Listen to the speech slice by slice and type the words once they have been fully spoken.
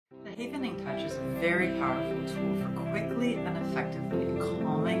Evening touch is a very powerful tool for quickly and effectively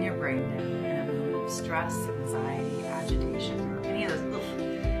calming your brain down in a moment of stress, anxiety, agitation, or any of those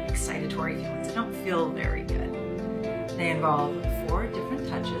excitatory feelings that don't feel very good. They involve 4 different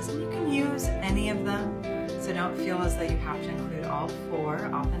touches, and you can use any of them, so don't feel as though you have to include all 4.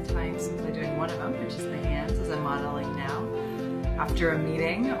 Oftentimes, simply doing one of them, which is the hands, as I'm modeling now, after a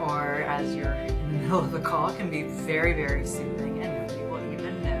meeting or as you're in the middle of a call, can be very, very soothing, and nobody will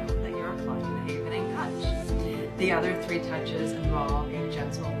even know that you're applying the evening touch. The other 3 touches involve a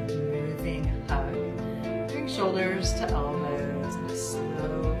gentle moving hug, doing shoulders to elbows in a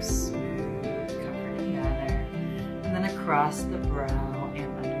slow, smooth, comforting manner, and then across the brow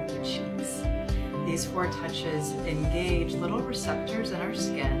and under the cheeks. These 4 touches engage little receptors in our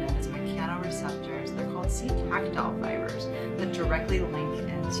skin, known as mechanoreceptors. They're called C-tactile fibers that directly link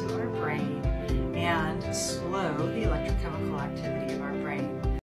into our brain and slow the electrochemical activity